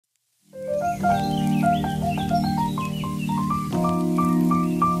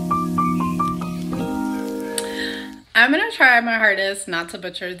I'm gonna try my hardest not to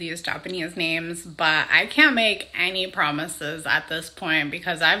butcher these Japanese names, but I can't make any promises at this point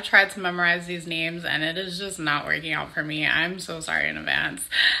because I've tried to memorize these names and it is just not working out for me. I'm so sorry in advance.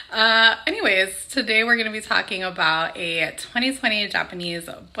 Anyways, today we're gonna be talking about a 2020 Japanese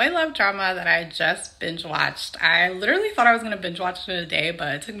boy love drama that I just binge watched. I literally thought I was gonna binge watch it in a day,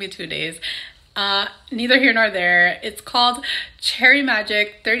 but it took me 2 days. Neither here nor there. It's called Cherry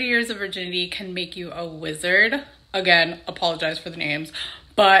Magic 30 Years of Virginity Can Make You a Wizard. Again, apologize for the names,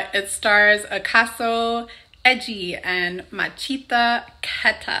 but it stars Akaso Eiji and Machida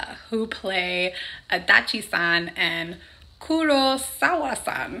Keita, who play Adachi-san and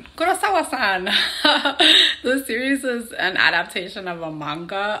Kurosawa-san. The series is an adaptation of a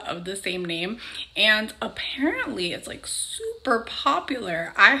manga of the same name, and apparently it's like super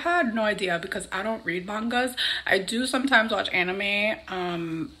popular. I had no idea because I don't read mangas. I do sometimes watch anime,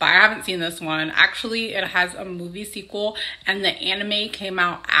 but I haven't seen this one. Actually, it has a movie sequel, and the anime came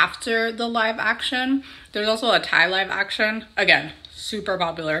out after the live action. There's also a Thai live action. Again, super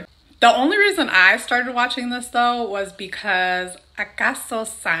popular. The only reason I started watching this though was because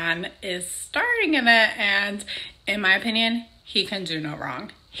Akaso-san is starring in it, and in my opinion, he can do no wrong.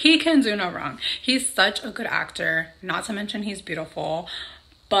 He can do no wrong. He's such a good actor, not to mention he's beautiful,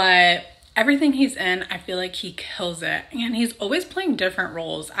 but everything he's in, I feel like he kills it. And he's always playing different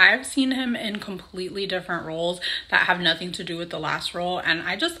roles. I've seen him in completely different roles that have nothing to do with the last role. And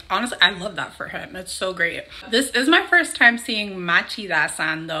I just, honestly, I love that for him. It's so great. This is my first time seeing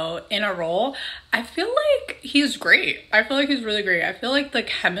Machida-san though in a role. I feel like he's great. I feel like he's really great. I feel like the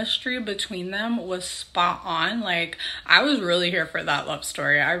chemistry between them was spot on. Like, I was really here for that love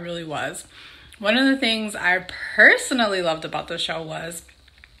story. I really was. One of the things I personally loved about the show was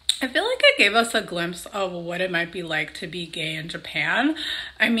I feel like it gave us a glimpse of what it might be like to be gay in Japan.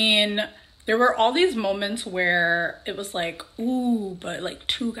 I mean, there were all these moments where it was like, ooh, but like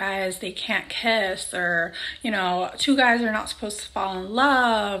two guys, they can't kiss, or, you know, two guys are not supposed to fall in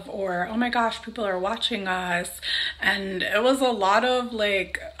love, or, oh my gosh, people are watching us. And it was a lot of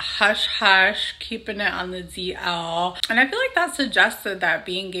like hush hush, keeping it on the DL. And I feel like that suggested that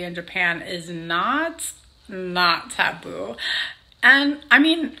being gay in Japan is not taboo. And I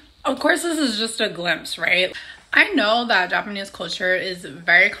mean, of course, this is just a glimpse, right? I know that Japanese culture is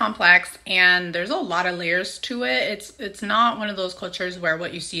very complex and there's a lot of layers to it. It's not one of those cultures where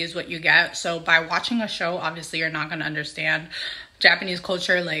what you see is what you get. So by watching a show, obviously you're not going to understand Japanese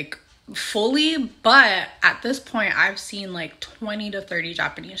culture like fully, but at this point I've seen like 20 to 30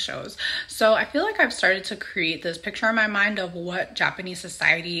 Japanese shows, so I feel like I've started to create this picture in my mind of what Japanese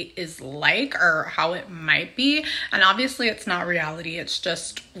society is like or how it might be. And obviously it's not reality, it's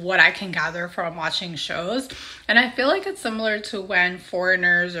just what I can gather from watching shows. And I feel like it's similar to when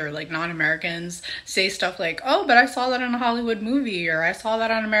foreigners or like non-Americans say stuff like, oh, but I saw that in a Hollywood movie, or I saw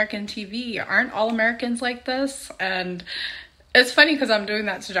that on American TV. Aren't all Americans like this? And it's funny because I'm doing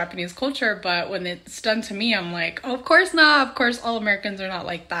that to Japanese culture, but when it's done to me, I'm like, oh, of course not. Of course, all Americans are not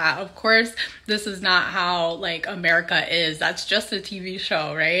like that. Of course, this is not how like America is. That's just a TV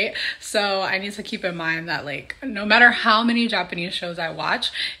show, right? So I need to keep in mind that like, no matter how many Japanese shows I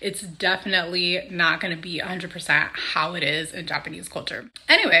watch, it's definitely not going to be 100% how it is in Japanese culture.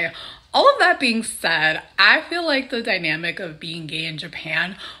 Anyway, all of that being said, I feel like the dynamic of being gay in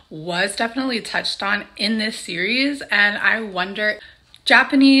Japan was definitely touched on in this series. And I wonder,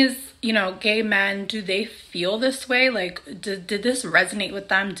 Japanese, you know, gay men, do they feel this way? Like, did this resonate with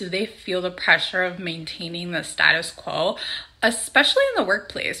them? Do they feel the pressure of maintaining the status quo? Especially in the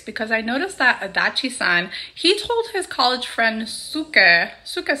workplace, because I noticed that Adachi-san, he told his college friend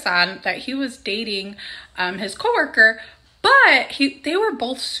Suke-san that he was dating his coworker, but they were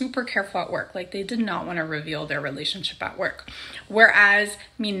both super careful at work. Like, they did not want to reveal their relationship at work. Whereas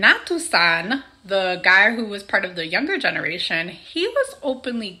Minato-san, the guy who was part of the younger generation, he was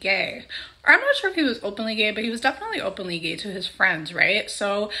openly gay. Or I'm not sure if he was openly gay, but he was definitely openly gay to his friends, right?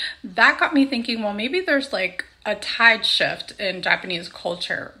 So that got me thinking, well, maybe there's like a tide shift in Japanese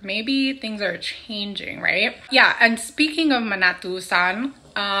culture. Maybe things are changing, right? Yeah, and speaking of Minato-san,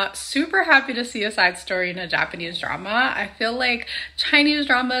 super happy to see a side story in a Japanese drama. I feel like Chinese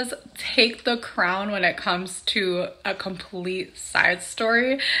dramas take the crown when it comes to a complete side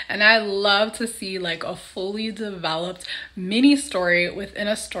story, and I love to see like a fully developed mini story within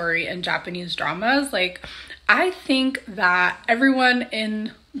a story in Japanese dramas. Like, I think that everyone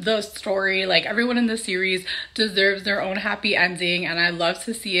in the story. Like, everyone in the series deserves their own happy ending, and I love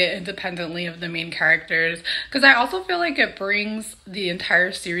to see it independently of the main characters, because I also feel like it brings the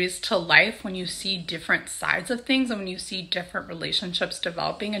entire series to life when you see different sides of things and when you see different relationships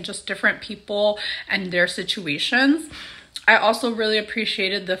developing and just different people and their situations. I also really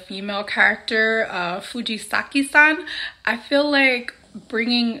appreciated the female character, Fujisaki-san. I feel like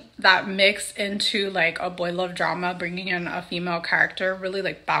bringing that mix into like a boy love drama, bringing in a female character really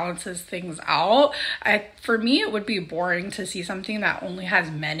like balances things out. For me, it would be boring to see something that only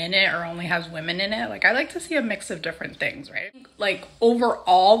has men in it or only has women in it. Like, I like to see a mix of different things, right? Like,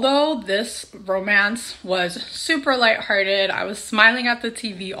 overall though, this romance was super lighthearted. I was smiling at the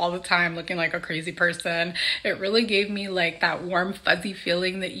TV all the time, looking like a crazy person. It really gave me like that warm fuzzy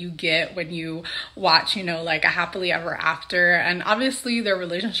feeling that you get when you watch, you know, like a happily ever after. And obviously their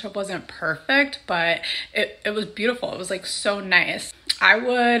relationship wasn't perfect, but it was beautiful. It was like so nice. I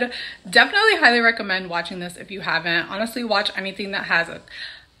would definitely highly recommend watching this if you haven't. Honestly, watch anything that has a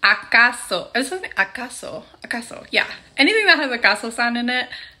Akaso. Isn't it Akaso? Akaso, yeah. Anything that has Akaso-san in it,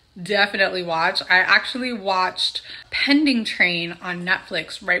 definitely watch. I actually watched Pending Train on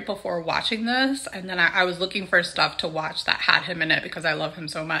Netflix right before watching this, and then I was looking for stuff to watch that had him in it because I love him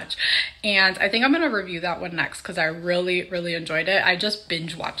so much. And I think I'm gonna review that one next because I really, really enjoyed it. I just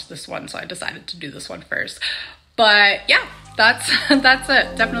binge watched this one, so I decided to do this one first. But yeah, that's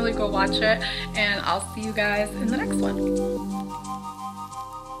it. Definitely go watch it, and I'll see you guys in the next one.